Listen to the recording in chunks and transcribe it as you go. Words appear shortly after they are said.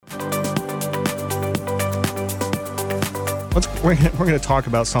We're going to talk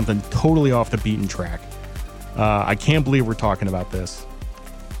about something totally off the beaten track. I can't believe we're talking about this.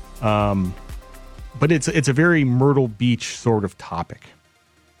 But it's a very Myrtle Beach sort of topic.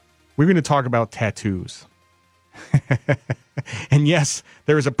 We're going to talk about tattoos. And yes,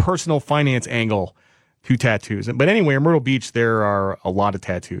 there is a personal finance angle to tattoos. But anyway, in Myrtle Beach, there are a lot of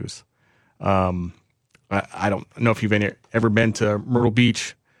tattoos. I don't know if you've ever been to Myrtle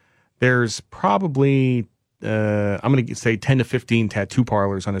Beach. There's probably, I'm going to say 10 to 15 tattoo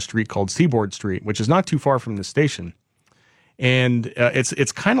parlors on a street called Seaboard Street, which is not too far from the station. And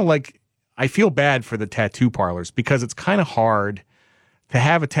it's kind of like, I feel bad for the tattoo parlors because it's kind of hard to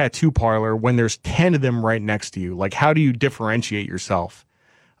have a tattoo parlor when there's 10 of them right next to you. Like, how do you differentiate yourself?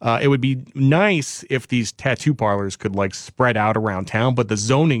 It would be nice if these tattoo parlors could like spread out around town, but the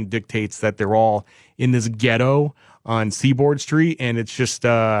zoning dictates that they're all in this ghetto on Seaboard Street, and it's just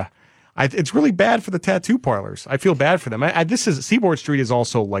it's really bad for the tattoo parlors. I feel bad for them. Seaboard Street is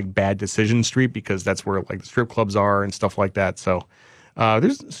also like Bad Decision Street because that's where like the strip clubs are and stuff like that. So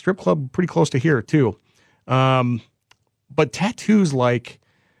there's a strip club pretty close to here too. But tattoos, like,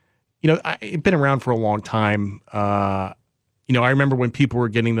 it's been around for a long time. I remember when people were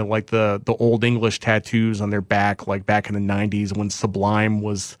getting the Old English tattoos on their back, like back in the 90s when Sublime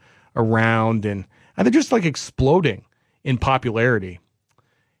was around, and they're just like exploding in popularity.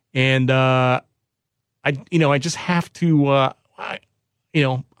 And I just have to, I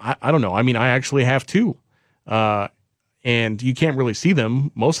don't know. I mean, I actually have two. And you can't really see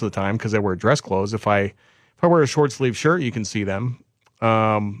them most of the time because I wear dress clothes. If I wear a short sleeve shirt, you can see them.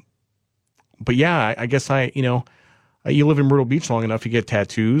 But yeah, I guess you live in Myrtle Beach long enough, you get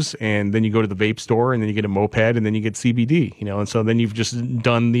tattoos, and then you go to the vape store, and then you get a moped, and then you get CBD, and so then you've just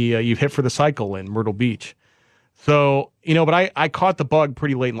done you've hit for the cycle in Myrtle Beach. So, but I caught the bug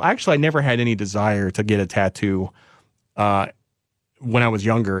pretty late. Actually, I never had any desire to get a tattoo when I was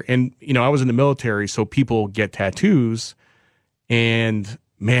younger. And, I was in the military, so people get tattoos, and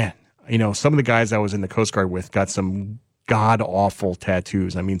man, some of the guys I was in the Coast Guard with got some god-awful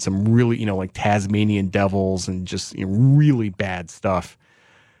tattoos. I mean, some really, like Tasmanian devils and just really bad stuff.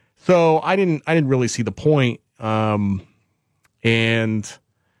 So I didn't really see the point. But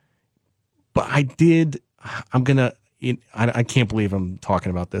I did, I can't believe I'm talking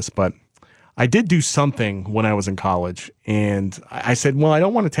about this, but I did do something when I was in college. And I said, well, I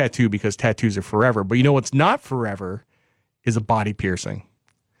don't want a tattoo because tattoos are forever. But what's not forever is a body piercing.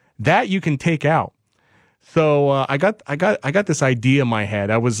 That you can take out. So I got this idea in my head.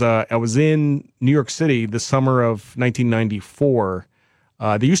 I was in New York City the summer of 1994.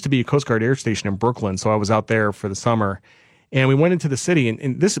 There used to be a Coast Guard air station in Brooklyn, so I was out there for the summer. And we went into the city.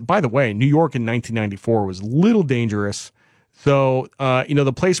 And this, by the way, New York in 1994 was a little dangerous. So,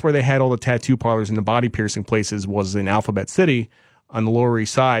 the place where they had all the tattoo parlors and the body piercing places was in Alphabet City on the Lower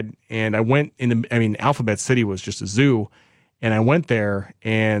East Side. And Alphabet City was just a zoo. And I went there,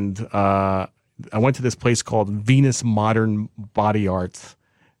 and I went to this place called Venus Modern Body Arts.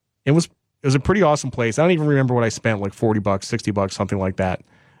 It was a pretty awesome place. I don't even remember what I spent, like $40, $60, something like that.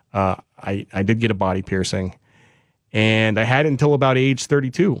 I did get a body piercing, and I had it until about age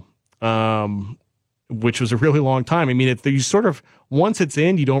 32, which was a really long time. I mean, you sort of, once it's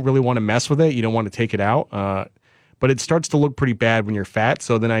in, you don't really want to mess with it. You don't want to take it out. But it starts to look pretty bad when you're fat.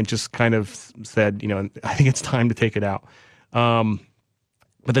 So then I just kind of said, I think it's time to take it out.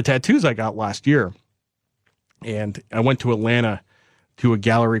 But the tattoos I got last year, and I went to Atlanta to a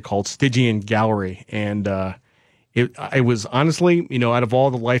gallery called Stygian Gallery. And it was honestly, out of all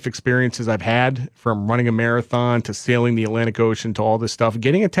the life experiences I've had, from running a marathon to sailing the Atlantic Ocean to all this stuff,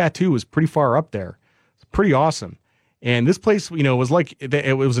 getting a tattoo was pretty far up there. It's pretty awesome. And this place, was like,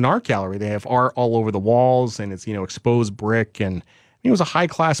 it was an art gallery. They have art all over the walls, and it's, exposed brick. And it was a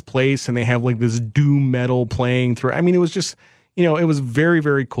high-class place, and they have like this doom metal playing through. I mean, it was just, it was very,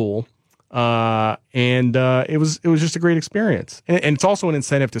 very cool. And it was just a great experience. And it's also an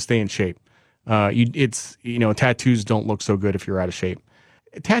incentive to stay in shape. Tattoos don't look so good if you're out of shape.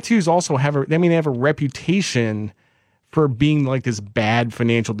 Tattoos also have they have a reputation for being like this bad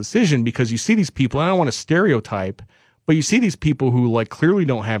financial decision, because you see these people, and I don't want to stereotype, but you see these people who like clearly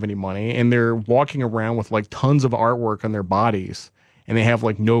don't have any money, and they're walking around with like tons of artwork on their bodies, and they have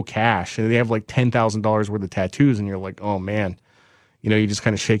like no cash, and they have like $10,000 worth of tattoos, and you're like, oh man, you just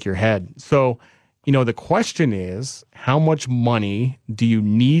kind of shake your head. So, the question is, how much money do you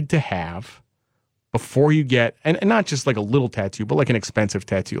need to have before you get, and not just like a little tattoo, but like an expensive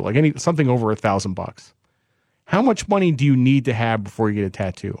tattoo, like something over $1,000? How much money do you need to have before you get a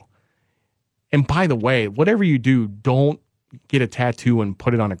tattoo? And by the way, whatever you do, don't get a tattoo and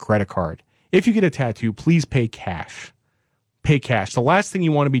put it on a credit card. If you get a tattoo, please pay cash. pay cash. The last thing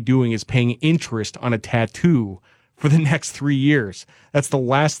you want to be doing is paying interest on a tattoo for the next 3 years. That's the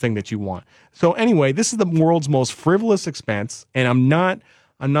last thing that you want. So anyway, this is the world's most frivolous expense, and I'm not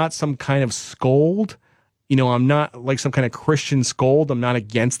some kind of scold. You know, I'm not like some kind of Christian scold. I'm not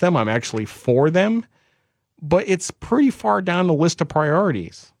against them. I'm actually for them. But it's pretty far down the list of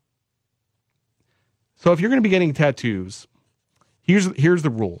priorities. So if you're going to be getting tattoos, here's the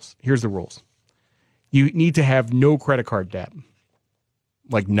rules. Here's the rules. You need to have no credit card debt.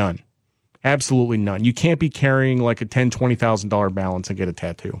 Like none. Absolutely none. You can't be carrying like a $10,000, $20,000 balance and get a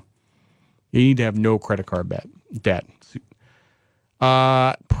tattoo. You need to have no credit card debt.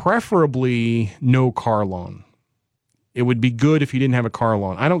 Preferably no car loan. It would be good if you didn't have a car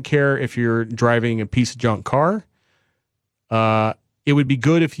loan. I don't care if you're driving a piece of junk car. It would be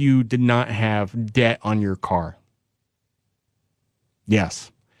good if you did not have debt on your car.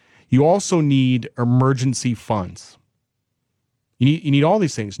 Yes. You also need emergency funds. You need all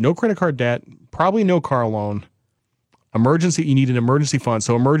these things. No credit card debt, probably no car loan. You need an emergency fund.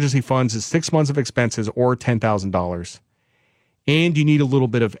 So emergency funds is 6 months of expenses or $10,000. And you need a little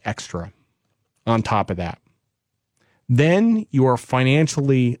bit of extra on top of that. Then you are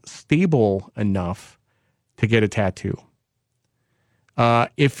financially stable enough to get a tattoo.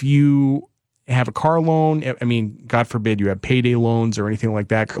 If you have a car loan, I mean, God forbid you have payday loans or anything like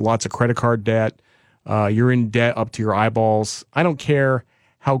that, lots of credit card debt, you're in debt up to your eyeballs. I don't care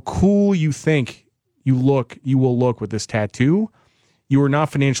how cool you think you will look with this tattoo. You are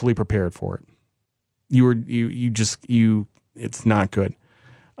not financially prepared for it. It's not good.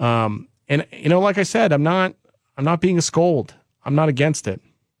 And you know, like I said, I'm not being a scold. I'm not against it.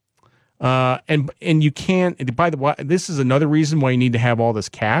 And you can't, by the way, this is another reason why you need to have all this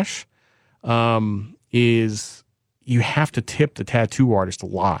cash, is you have to tip the tattoo artist a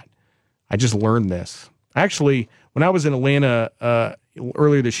lot. I just learned this. Actually, when I was in Atlanta,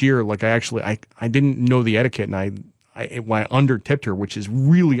 earlier this year, like I didn't know the etiquette, and I under tipped her, which is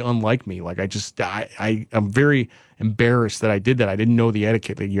really unlike me. Like I'm very embarrassed that I did that. I didn't know the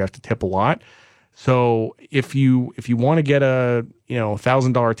etiquette that you have to tip a lot. So if you want to get a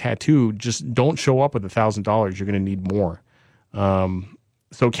 $1,000 tattoo, just don't show up with $1,000. You're going to need more.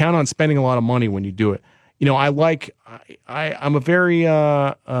 So count on spending a lot of money when you do it. You know, I'm a very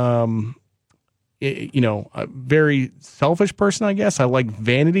a very selfish person, I guess. I like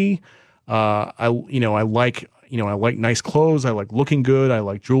vanity. I like nice clothes. I like looking good. I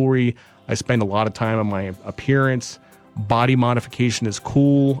like jewelry. I spend a lot of time on my appearance. Body modification is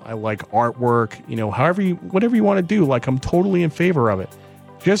cool. I like artwork. You know, whatever you want to do, like I'm totally in favor of it.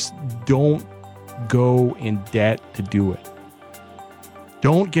 Just don't go in debt to do it.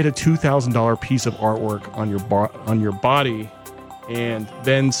 Don't get a $2,000 piece of artwork on your body and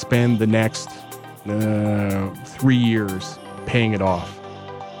then spend the next 3 years paying it off.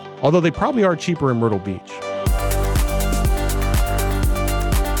 Although they probably are cheaper in Myrtle Beach.